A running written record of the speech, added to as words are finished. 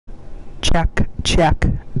Check, check.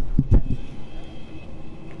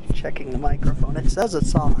 Checking the microphone. It says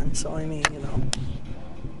it's on, so I mean, you know.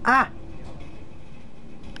 Ah!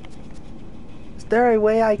 Is there a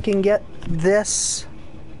way I can get this?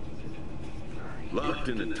 Locked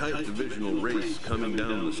in a tight divisional race coming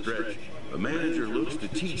down the stretch, a manager looks to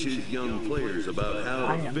teach his young players about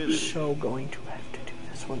how to finish. I am so going to have to do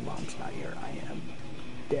this when Mom's not here. I am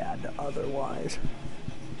dead otherwise.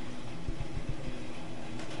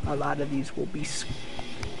 A lot of these will be screwed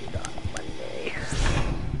on Monday.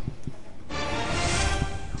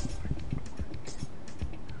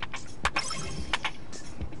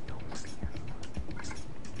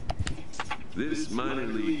 This minor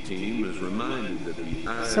league team is reminded that the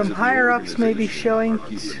eyes some of higher-ups may be showing.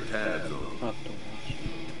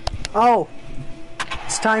 Oh,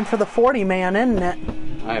 it's time for the 40-man, isn't it?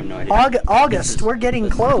 I have no idea. August, we're getting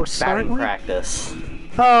close, aren't we? Practice.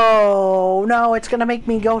 Oh, no, it's gonna make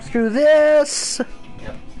me go through this.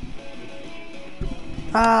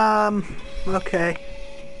 Yep. Okay.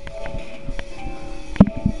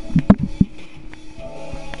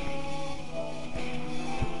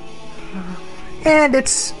 And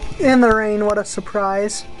it's in the rain, what a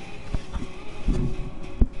surprise.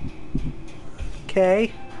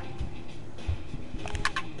 Okay.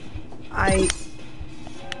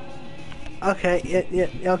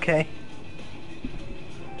 Okay, okay.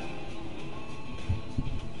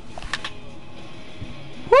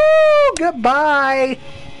 Woo! Goodbye!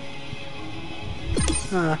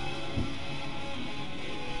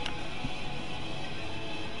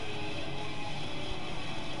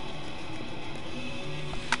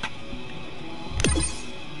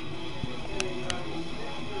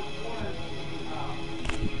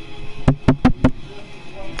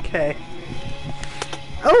 Okay.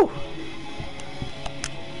 Oh!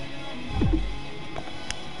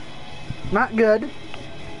 Not good.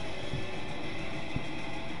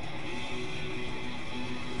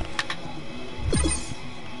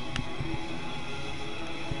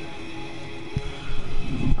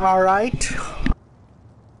 All right.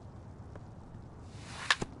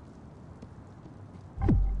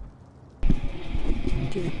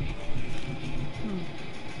 Okay.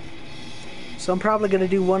 So I'm probably going to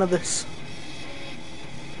do one of this.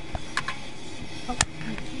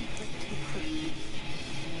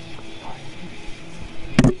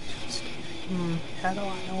 How do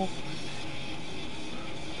I know?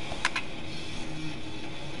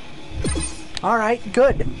 All right,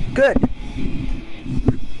 good, good.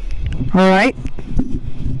 All right.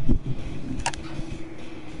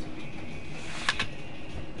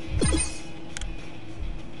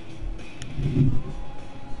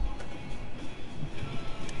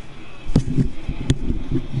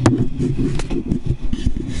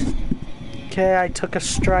 Okay, I took a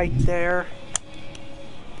strike there.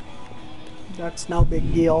 That's no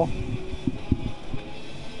big deal.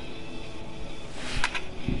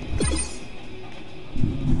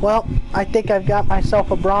 Well, I think I've got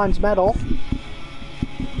myself a bronze medal.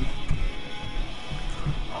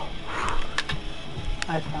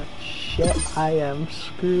 I thought, shit, I am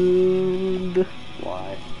screwed.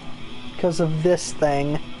 Why? Because of this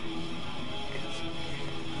thing.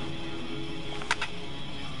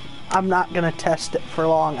 I'm not going to test it for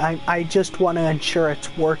long. I just want to ensure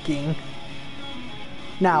it's working.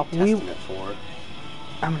 Now, what are you testing it for?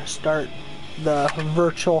 I'm going to start the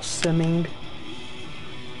virtual simming.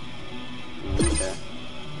 Okay.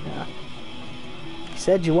 Yeah. You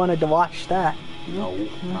said you wanted to watch that. No,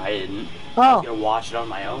 I didn't. Oh. I was going to watch it on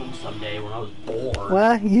my own someday when I was bored.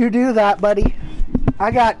 Well, you do that, buddy.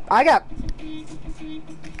 I got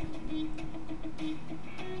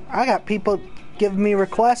people giving me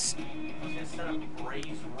requests. I was going to set up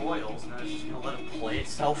Braves Royals and I was just going to let it play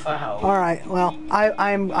itself out. All right. Well,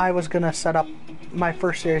 I was going to set up my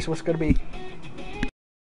first series was going to be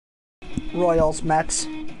Royals Mets.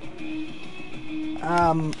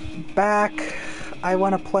 Back I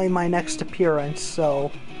want to play my next appearance,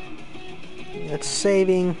 so it's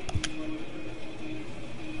saving.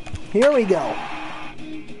 Here we go.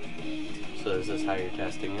 So is this how you're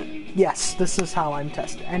testing it? Yes, this is how I'm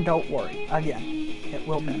testing. And don't worry, again, it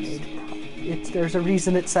will be made. There's a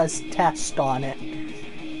reason it says test on it.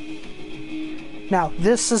 Now,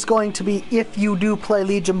 this is going to be, if you do play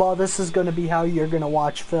Legion Ball, this is going to be how you're going to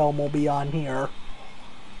watch film, will be on here.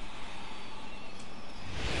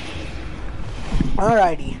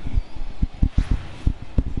 Alrighty.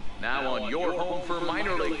 Now on your home for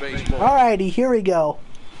minor league baseball. Alrighty, here we go.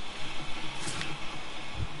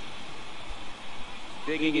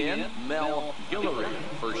 Digging in, Mel Guillory.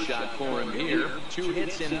 First shot for him here. 2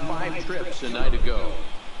 hits in 5 trips a night ago.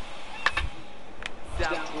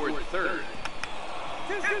 Down toward third.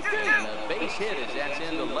 And a base hit as that's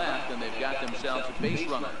in the left, and they've got themselves a base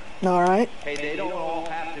runner. All right. Hey, they don't all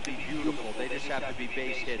have to be beautiful. They just have to be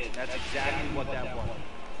base hits. And that's exactly what that was.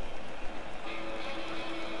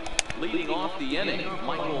 Leading off the inning,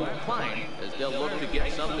 Michael Klein, as they'll look to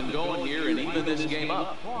get something going here and even this game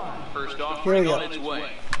up. First offering on its way.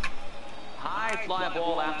 High fly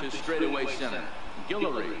ball out to straightaway center.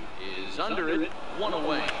 Guillory is under it, one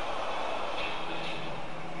away.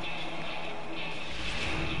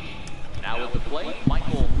 Now at the plate,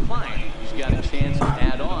 Michael Klein. He's got a chance to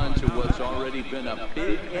add on to what's already been a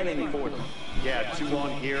big inning for them. Yeah, 2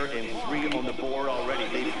 on here and 3 on the board already.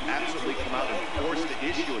 They've absolutely come out and forced the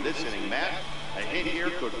issue in this inning, Matt. A hit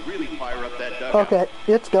here could really fire up that dugout. Okay,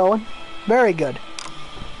 it's going. Very good.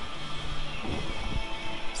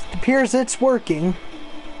 It appears it's working.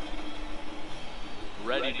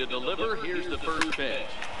 Ready to deliver. Here's the first pitch.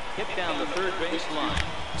 Hit down the third base line.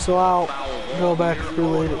 So I'll go back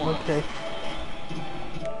through it. Okay.